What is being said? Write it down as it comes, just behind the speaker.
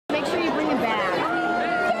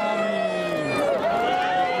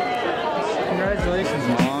Congratulations,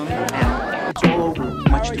 Mom. It's all over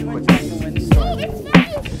much too quickly.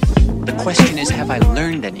 The question is, have I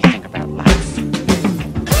learned anything about life?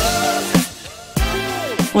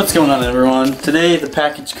 What's going on, everyone? Today the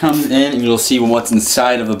package comes in and you'll see what's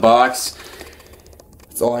inside of the box.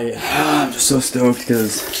 That's all I'm just so stoked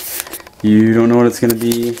because you don't know what it's going to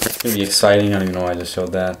be. It's going to be exciting. I don't even know why I just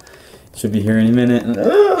showed that. It should be here any minute. And,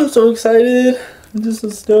 I'm so excited. I'm just so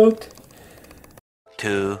stoked.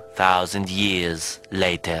 2,000 years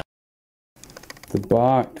later. The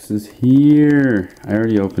box is here. I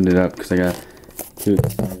already opened it up because I got too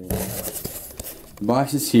excited. The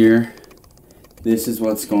box is here. This is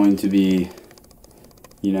what's going to be,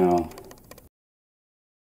 you know,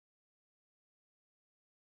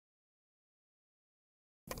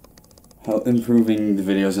 help improving the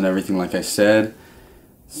videos and everything, like I said.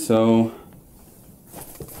 So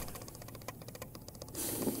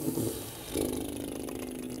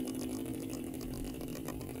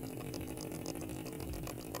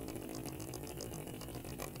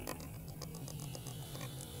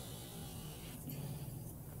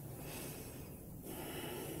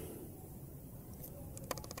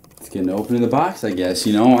it's getting to open in the box, I guess,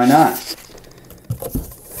 you know, why not?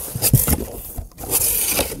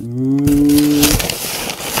 Ooh.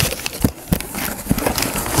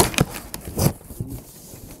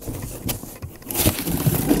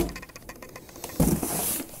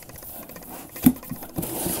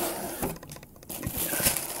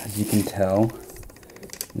 As you can tell,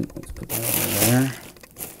 let's put that over there.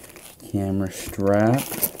 Camera strap,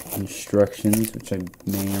 instructions, which I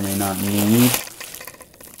may or may not need.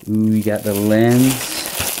 Ooh, you got the lens.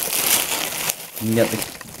 You got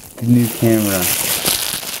the new camera.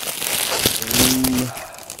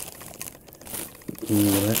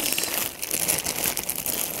 Ooh,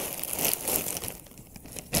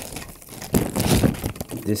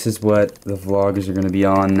 this is what the vloggers are gonna be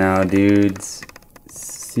on now, dudes.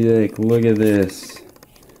 Sick, look at this.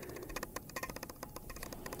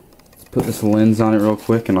 Let's put this lens on it real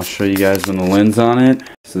quick and I'll show you guys when the lens on it.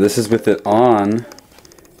 So this is with it on.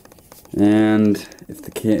 And if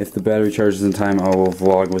the battery charges in time, I will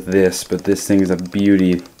vlog with this. But this thing is a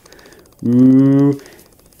beauty. Ooh,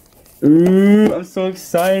 ooh! I'm so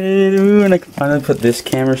excited. Ooh, and I can finally put this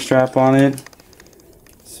camera strap on it.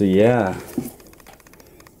 So yeah.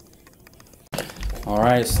 All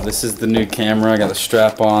right, so this is the new camera. I got the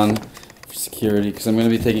strap on for security because I'm going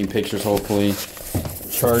to be taking pictures. Hopefully,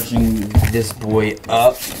 charging this boy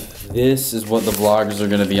up. This is what the vloggers are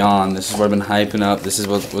going to be on. This is what I've been hyping up. This is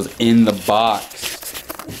what was in the box.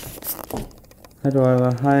 Hi,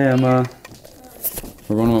 Delilah. Hi, Emma.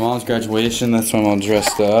 We're going to my mom's graduation. That's why I'm all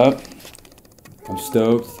dressed up. I'm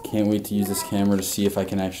stoked. Can't wait to use this camera to see if I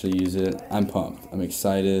can actually use it. I'm pumped. I'm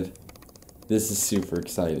excited. This is super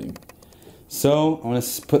exciting. So, I'm going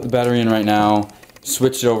to put the battery in right now,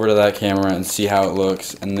 switch it over to that camera and see how it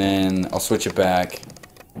looks. And then I'll switch it back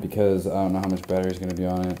because I don't know how much battery is going to be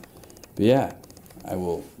on it. But yeah, I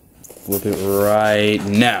will flip it right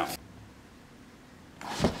now.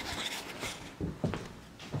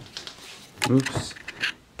 Oops.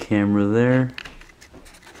 Camera there.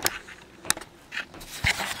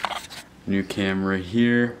 New camera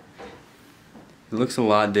here. It looks a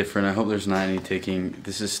lot different. I hope there's not any ticking.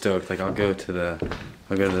 This is stoked. Like I'll go to the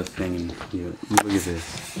thing and look at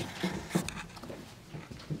this.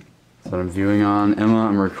 That's what I'm viewing on. Emma,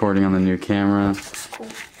 I'm recording on the new camera.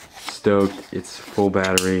 Stoked. It's full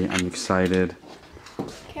battery. I'm excited.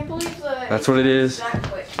 Can't believe that's what it is.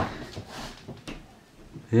 Exactly.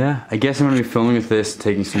 Yeah, I guess I'm gonna be filming with this,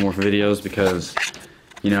 taking some more videos because,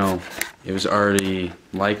 you know, it was already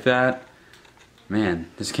like that. Man,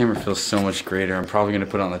 this camera feels so much greater. I'm probably gonna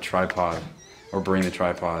put it on the tripod or bring the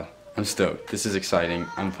tripod. I'm stoked. This is exciting.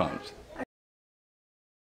 I'm pumped.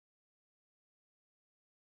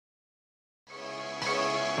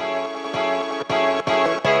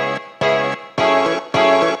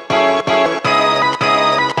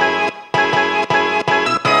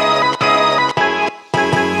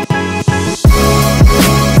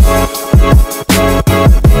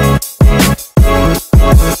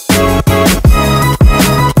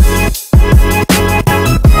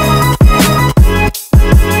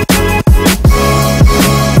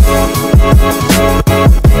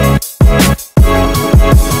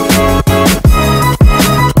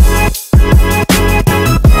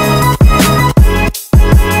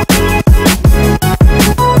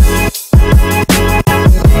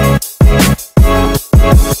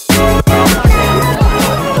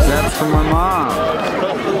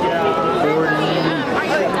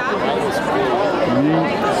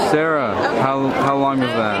 Sarah. How long was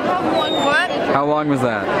that? What? How long was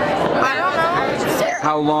that? I don't know.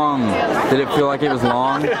 How long? Did it feel like it was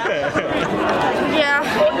long? Yeah.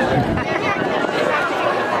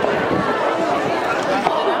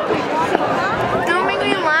 Don't make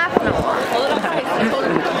me laugh no more.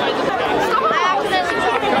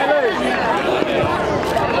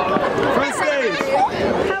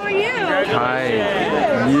 How are you? Hi.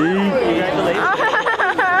 Yee.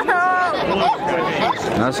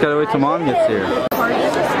 I just gotta wait till Mom gets here.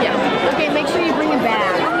 Yeah. Okay, make sure you bring it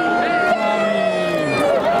back.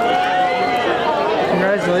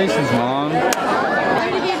 Congratulations, Mom.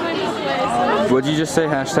 What'd you just say?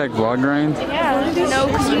 Hashtag vlog grind? Yeah. No,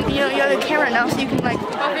 because you have the camera now, so you can like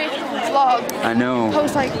vlog. I know.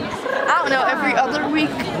 Post like, I don't know, every other week.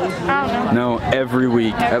 I don't know. No, every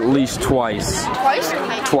week, at least twice. Twice?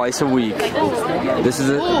 Twice a week. This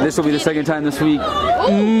will be the second time this week.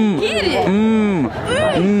 Get it.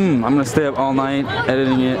 I'm gonna stay up all night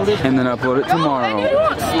editing it and then upload it tomorrow. You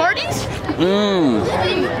want Smarties?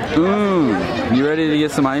 You ready to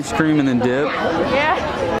get some ice cream and then dip? Yeah.